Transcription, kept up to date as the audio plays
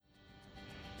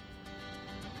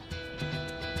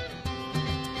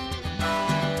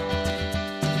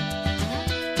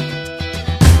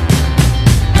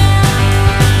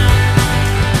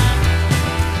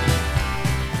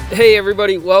Hey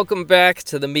everybody, welcome back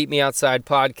to the Meet Me Outside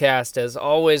podcast. As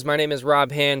always, my name is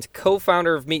Rob Hand,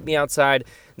 co-founder of Meet Me Outside,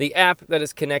 the app that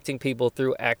is connecting people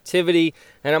through activity.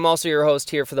 And I'm also your host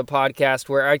here for the podcast,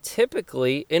 where I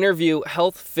typically interview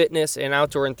health, fitness, and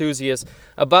outdoor enthusiasts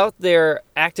about their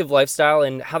active lifestyle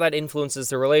and how that influences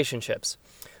their relationships.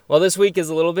 Well, this week is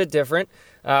a little bit different.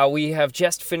 We have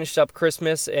just finished up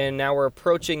Christmas, and now we're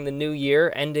approaching the new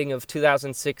year, ending of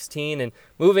 2016 and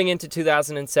moving into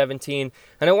 2017.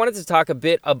 And I wanted to talk a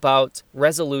bit about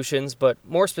resolutions, but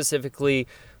more specifically,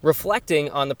 reflecting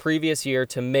on the previous year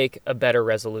to make a better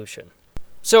resolution.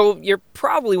 So you're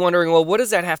probably wondering, well, what does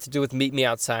that have to do with Meet Me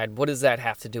Outside? What does that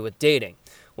have to do with dating?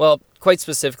 Well, quite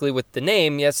specifically with the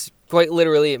name, yes, quite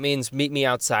literally it means meet me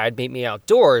outside, meet me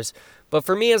outdoors. But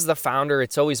for me as the founder,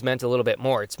 it's always meant a little bit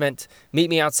more. It's meant meet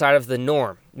me outside of the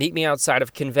norm, meet me outside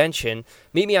of convention,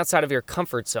 meet me outside of your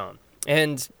comfort zone.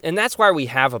 And that's why we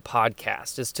have a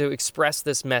podcast, is to express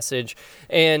this message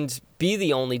and be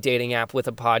the only dating app with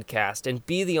a podcast and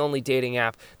be the only dating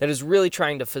app that is really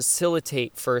trying to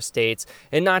facilitate first dates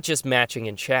and not just matching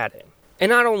and chatting. And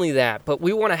not only that, but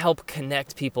we want to help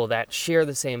connect people that share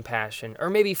the same passion, or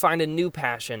maybe find a new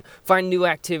passion, find new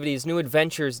activities, new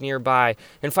adventures nearby,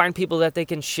 and find people that they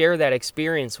can share that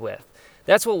experience with.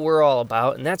 That's what we're all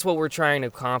about, and that's what we're trying to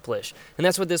accomplish. And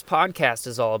that's what this podcast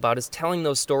is all about, is telling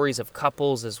those stories of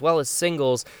couples as well as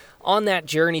singles on that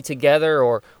journey together,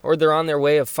 or they're on their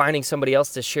way of finding somebody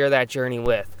else to share that journey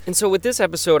with. And so with this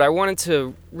episode, I wanted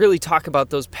to really talk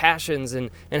about those passions and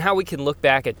how we can look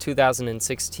back at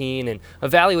 2016 and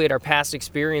evaluate our past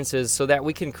experiences so that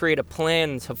we can create a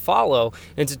plan to follow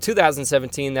into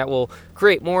 2017 that will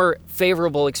create more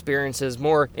favorable experiences,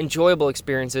 more enjoyable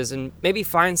experiences, and maybe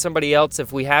find somebody else,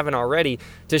 if we haven't already,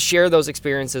 to share those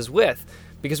experiences with.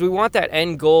 Because we want that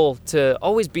end goal to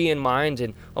always be in mind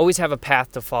and always have a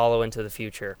path to follow into the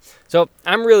future. So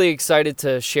I'm really excited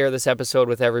to share this episode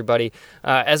with everybody.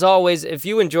 As always, if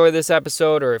you enjoy this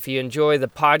episode or if you enjoy the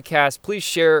podcast, please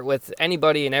share it with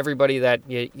anybody and everybody that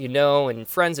you know, and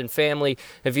friends and family.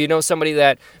 If you know somebody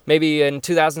that maybe in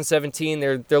 2017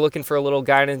 they're looking for a little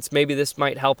guidance, maybe this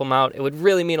might help them out. It would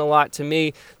really mean a lot to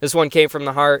me. This one came from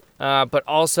the heart, but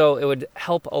also it would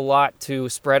help a lot to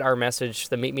spread our message,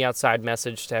 the Meet Me Outside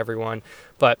message, to everyone.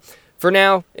 But for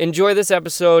now, enjoy this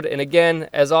episode, and again,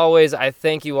 as always, I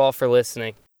thank you all for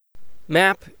listening.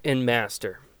 Map and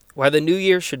master. Why the new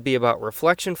year should be about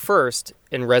reflection first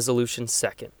and resolution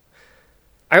second.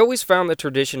 I always found the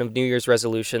tradition of New Year's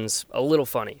resolutions a little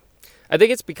funny. I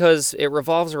think it's because it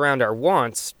revolves around our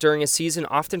wants during a season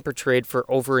often portrayed for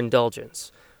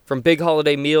overindulgence, from big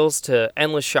holiday meals to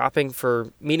endless shopping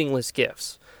for meaningless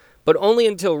gifts. But only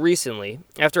until recently,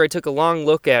 after I took a long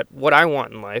look at what I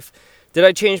want in life, did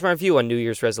I change my view on New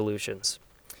Year's resolutions.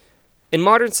 In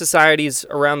modern societies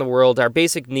around the world, our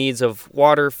basic needs of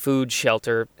water, food,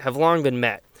 shelter have long been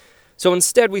met. So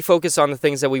instead, we focus on the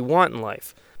things that we want in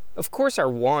life. Of course, our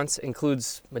wants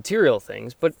includes material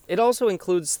things, but it also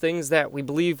includes things that we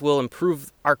believe will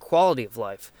improve our quality of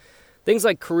life. Things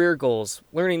like career goals,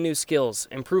 learning new skills,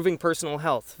 improving personal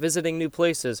health, visiting new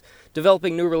places,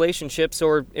 developing new relationships,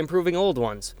 or improving old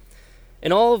ones.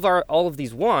 And all of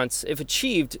these wants, if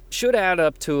achieved, should add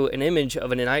up to an image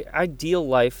of an ideal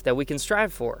life that we can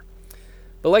strive for.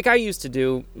 But like I used to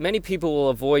do, many people will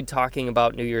avoid talking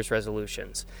about New Year's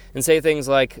resolutions and say things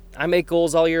like, I make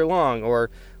goals all year long,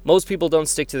 or most people don't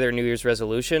stick to their New Year's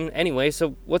resolution anyway,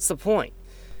 so what's the point?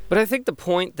 But I think the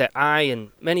point that I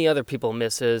and many other people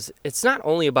miss is it's not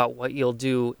only about what you'll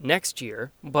do next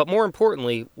year, but more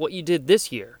importantly, what you did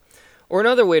this year. Or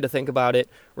another way to think about it,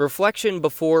 reflection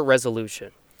before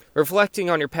resolution. Reflecting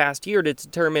on your past year to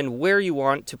determine where you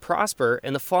want to prosper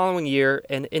in the following year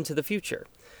and into the future.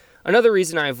 Another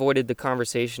reason I avoided the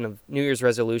conversation of New Year's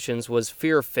resolutions was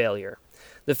fear of failure.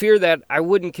 The fear that I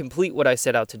wouldn't complete what I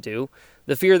set out to do,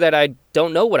 the fear that I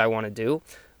don't know what I want to do,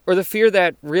 or the fear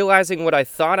that realizing what I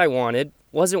thought I wanted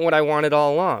wasn't what I wanted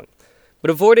all along.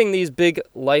 But avoiding these big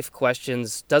life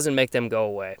questions doesn't make them go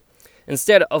away.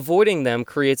 Instead, avoiding them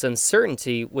creates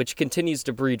uncertainty, which continues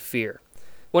to breed fear.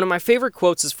 One of my favorite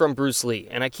quotes is from Bruce Lee,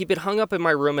 and I keep it hung up in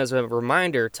my room as a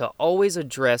reminder to always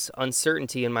address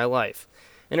uncertainty in my life.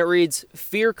 And it reads,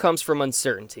 "Fear comes from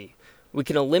uncertainty. We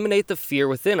can eliminate the fear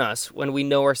within us when we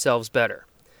know ourselves better."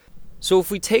 So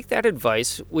if we take that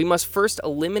advice, we must first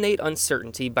eliminate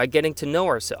uncertainty by getting to know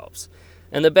ourselves.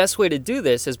 And the best way to do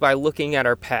this is by looking at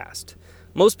our past.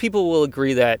 Most people will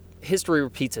agree that history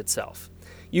repeats itself,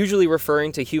 usually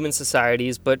referring to human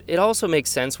societies, but it also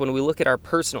makes sense when we look at our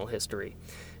personal history.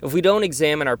 If we don't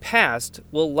examine our past,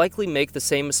 we'll likely make the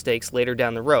same mistakes later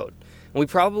down the road. And we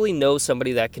probably know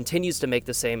somebody that continues to make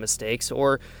the same mistakes,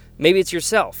 or Maybe it's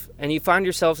yourself, and you find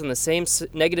yourself in the same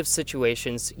negative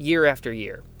situations year after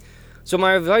year. So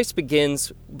my advice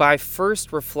begins by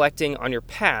first reflecting on your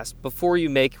past before you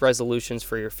make resolutions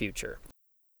for your future.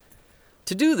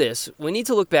 To do this, we need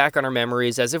to look back on our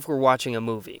memories as if we're watching a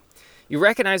movie. You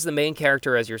recognize the main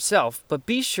character as yourself, but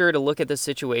be sure to look at the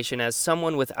situation as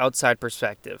someone with outside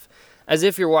perspective, as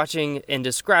if you're watching and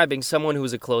describing someone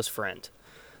who's a close friend.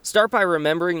 Start by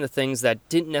remembering the things that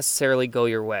didn't necessarily go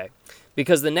your way,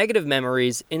 because the negative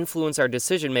memories influence our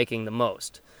decision-making the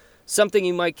most. Something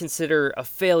you might consider a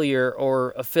failure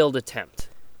or a failed attempt.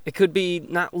 It could be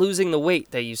not losing the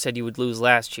weight that you said you would lose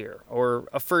last year, or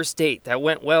a first date that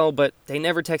went well but they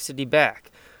never texted you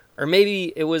back. Or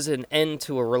maybe it was an end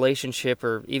to a relationship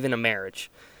or even a marriage.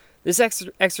 This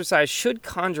exercise should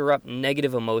conjure up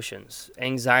negative emotions,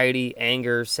 anxiety,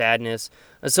 anger, sadness,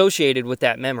 associated with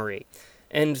that memory.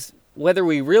 And whether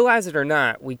we realize it or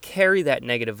not, we carry that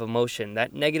negative emotion,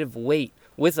 that negative weight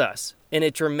with us, and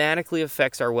it dramatically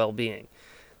affects our well-being.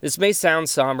 This may sound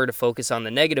somber to focus on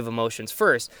the negative emotions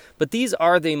first, but these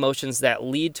are the emotions that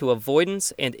lead to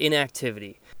avoidance and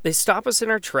inactivity. They stop us in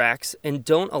our tracks and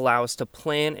don't allow us to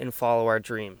plan and follow our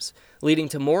dreams, leading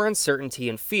to more uncertainty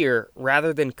and fear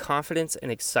rather than confidence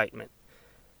and excitement.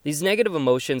 These negative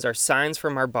emotions are signs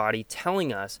from our body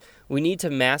telling us we need to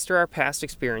master our past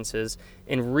experiences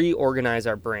and reorganize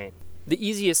our brain. The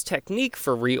easiest technique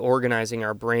for reorganizing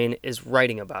our brain is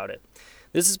writing about it.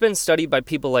 This has been studied by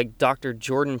people like Dr.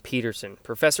 Jordan Peterson,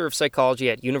 professor of psychology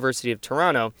at University of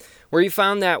Toronto, where he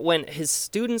found that when his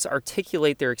students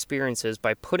articulate their experiences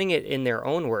by putting it in their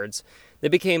own words, they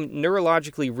became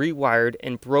neurologically rewired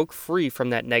and broke free from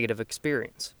that negative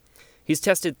experience. He's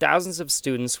tested thousands of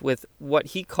students with what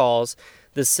he calls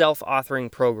the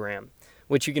self-authoring program,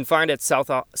 which you can find at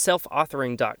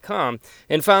selfauthoring.com,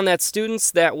 and found that students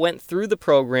that went through the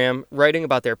program writing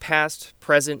about their past,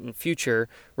 present, and future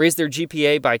raised their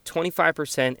GPA by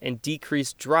 25% and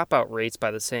decreased dropout rates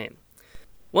by the same.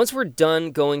 Once we're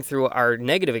done going through our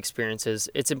negative experiences,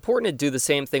 it's important to do the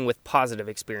same thing with positive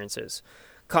experiences,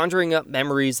 conjuring up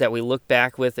memories that we look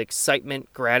back with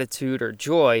excitement, gratitude, or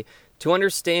joy to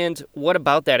understand what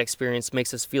about that experience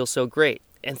makes us feel so great,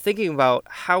 and thinking about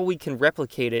how we can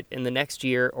replicate it in the next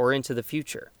year or into the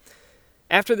future.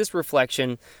 After this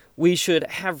reflection, we should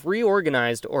have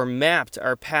reorganized or mapped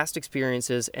our past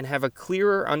experiences and have a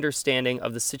clearer understanding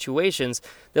of the situations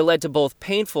that led to both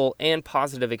painful and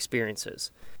positive experiences.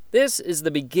 This is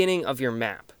the beginning of your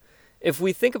map. If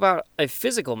we think about a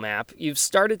physical map, you've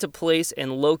started to place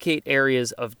and locate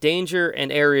areas of danger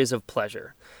and areas of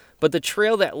pleasure. But the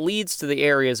trail that leads to the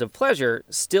areas of pleasure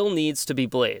still needs to be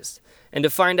blazed. And to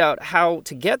find out how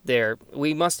to get there,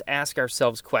 we must ask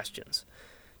ourselves questions.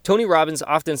 Tony Robbins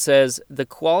often says, the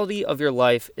quality of your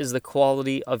life is the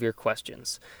quality of your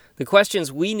questions. The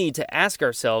questions we need to ask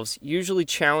ourselves usually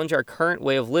challenge our current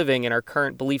way of living and our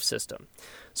current belief system.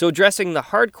 So addressing the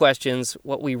hard questions,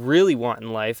 what we really want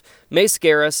in life, may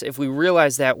scare us if we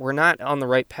realize that we're not on the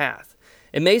right path.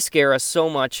 It may scare us so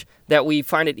much that we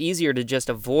find it easier to just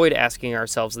avoid asking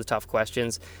ourselves the tough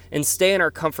questions and stay in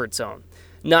our comfort zone,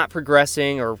 not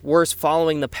progressing, or worse,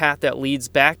 following the path that leads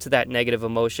back to that negative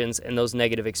emotions and those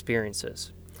negative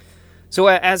experiences. So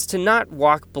as to not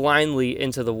walk blindly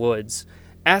into the woods,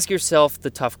 ask yourself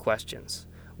the tough questions.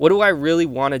 What do I really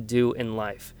want to do in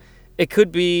life? It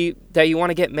could be that you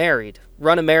want to get married,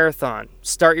 run a marathon,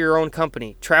 start your own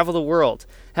company, travel the world,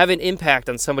 have an impact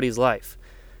on somebody's life.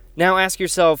 Now ask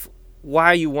yourself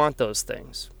why you want those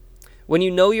things. When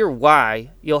you know your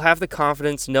why, you'll have the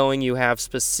confidence knowing you have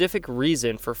specific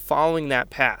reason for following that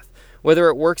path, whether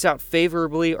it works out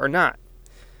favorably or not.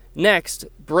 Next,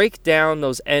 break down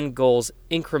those end goals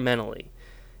incrementally.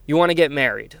 You want to get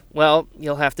married? Well,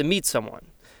 you'll have to meet someone.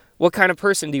 What kind of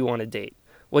person do you want to date?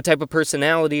 What type of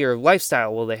personality or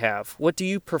lifestyle will they have? What do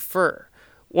you prefer?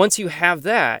 Once you have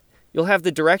that, you'll have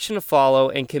the direction to follow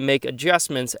and can make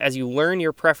adjustments as you learn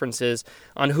your preferences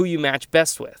on who you match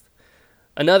best with.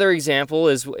 Another example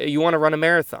is you want to run a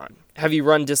marathon. Have you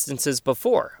run distances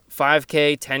before?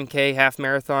 5K, 10K, half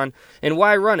marathon? And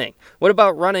why running? What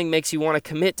about running makes you want to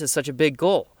commit to such a big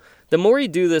goal? The more you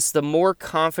do this, the more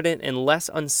confident and less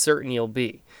uncertain you'll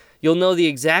be. You'll know the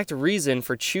exact reason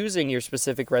for choosing your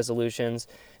specific resolutions,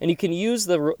 and you can use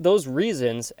those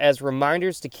reasons as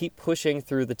reminders to keep pushing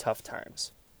through the tough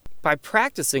times. By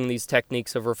practicing these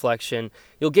techniques of reflection,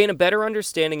 you'll gain a better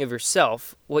understanding of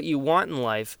yourself, what you want in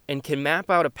life, and can map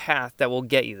out a path that will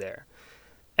get you there.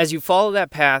 As you follow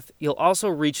that path, you'll also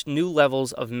reach new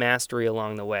levels of mastery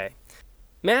along the way.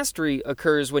 Mastery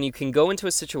occurs when you can go into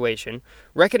a situation,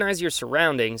 recognize your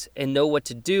surroundings, and know what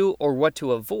to do or what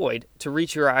to avoid to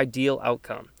reach your ideal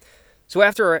outcome. So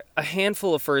after a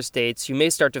handful of first dates, you may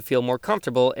start to feel more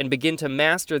comfortable and begin to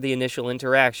master the initial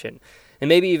interaction, and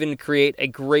maybe even create a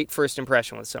great first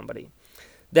impression with somebody.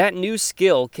 That new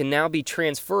skill can now be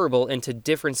transferable into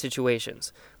different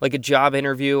situations, like a job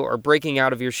interview or breaking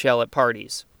out of your shell at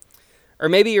parties. Or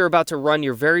maybe you're about to run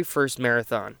your very first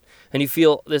marathon, and you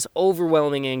feel this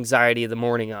overwhelming anxiety the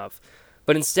morning of.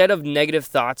 But instead of negative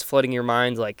thoughts flooding your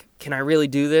mind like, can I really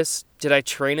do this? Did I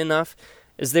train enough?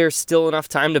 Is there still enough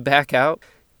time to back out?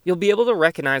 You'll be able to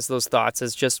recognize those thoughts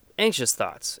as just anxious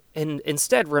thoughts, and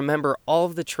instead remember all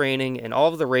of the training and all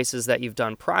of the races that you've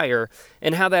done prior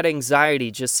and how that anxiety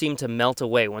just seemed to melt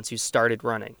away once you started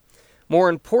running. More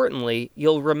importantly,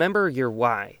 you'll remember your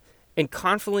why and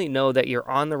confidently know that you're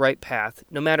on the right path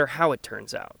no matter how it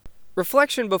turns out.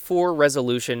 Reflection before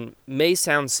resolution may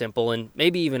sound simple and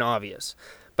maybe even obvious,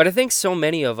 but I think so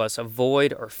many of us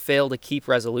avoid or fail to keep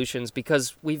resolutions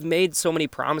because we've made so many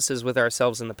promises with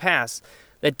ourselves in the past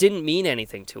that didn't mean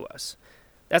anything to us.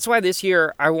 That's why this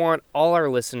year I want all our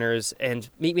listeners and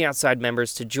Meet Me Outside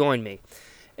members to join me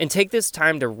and take this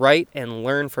time to write and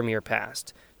learn from your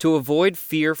past, to avoid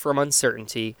fear from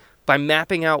uncertainty by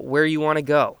mapping out where you want to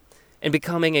go and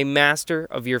becoming a master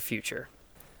of your future.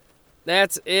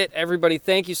 That's it, everybody.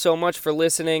 Thank you so much for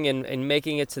listening and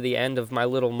making it to the end of my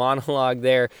little monologue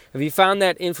there. If you found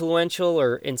that influential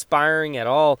or inspiring at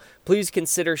all, please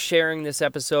consider sharing this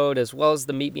episode as well as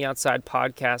the Meet Me Outside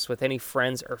podcast with any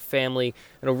friends or family.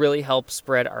 It'll really help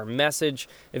spread our message.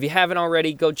 If you haven't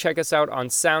already, go check us out on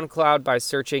SoundCloud by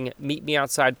searching Meet Me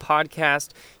Outside Podcast.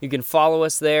 You can follow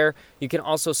us there. You can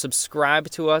also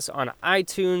subscribe to us on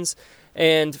iTunes.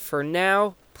 And for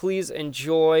now, please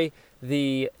enjoy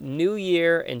the new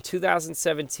year in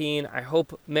 2017. I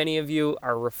hope many of you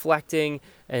are reflecting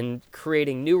and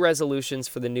creating new resolutions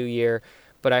for the new year,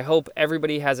 but I hope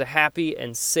everybody has a happy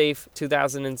and safe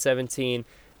 2017,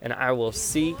 and I will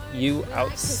see you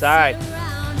outside.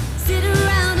 Sit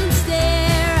around and stare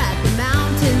at the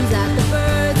mountains, at the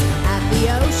birds, at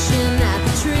the ocean.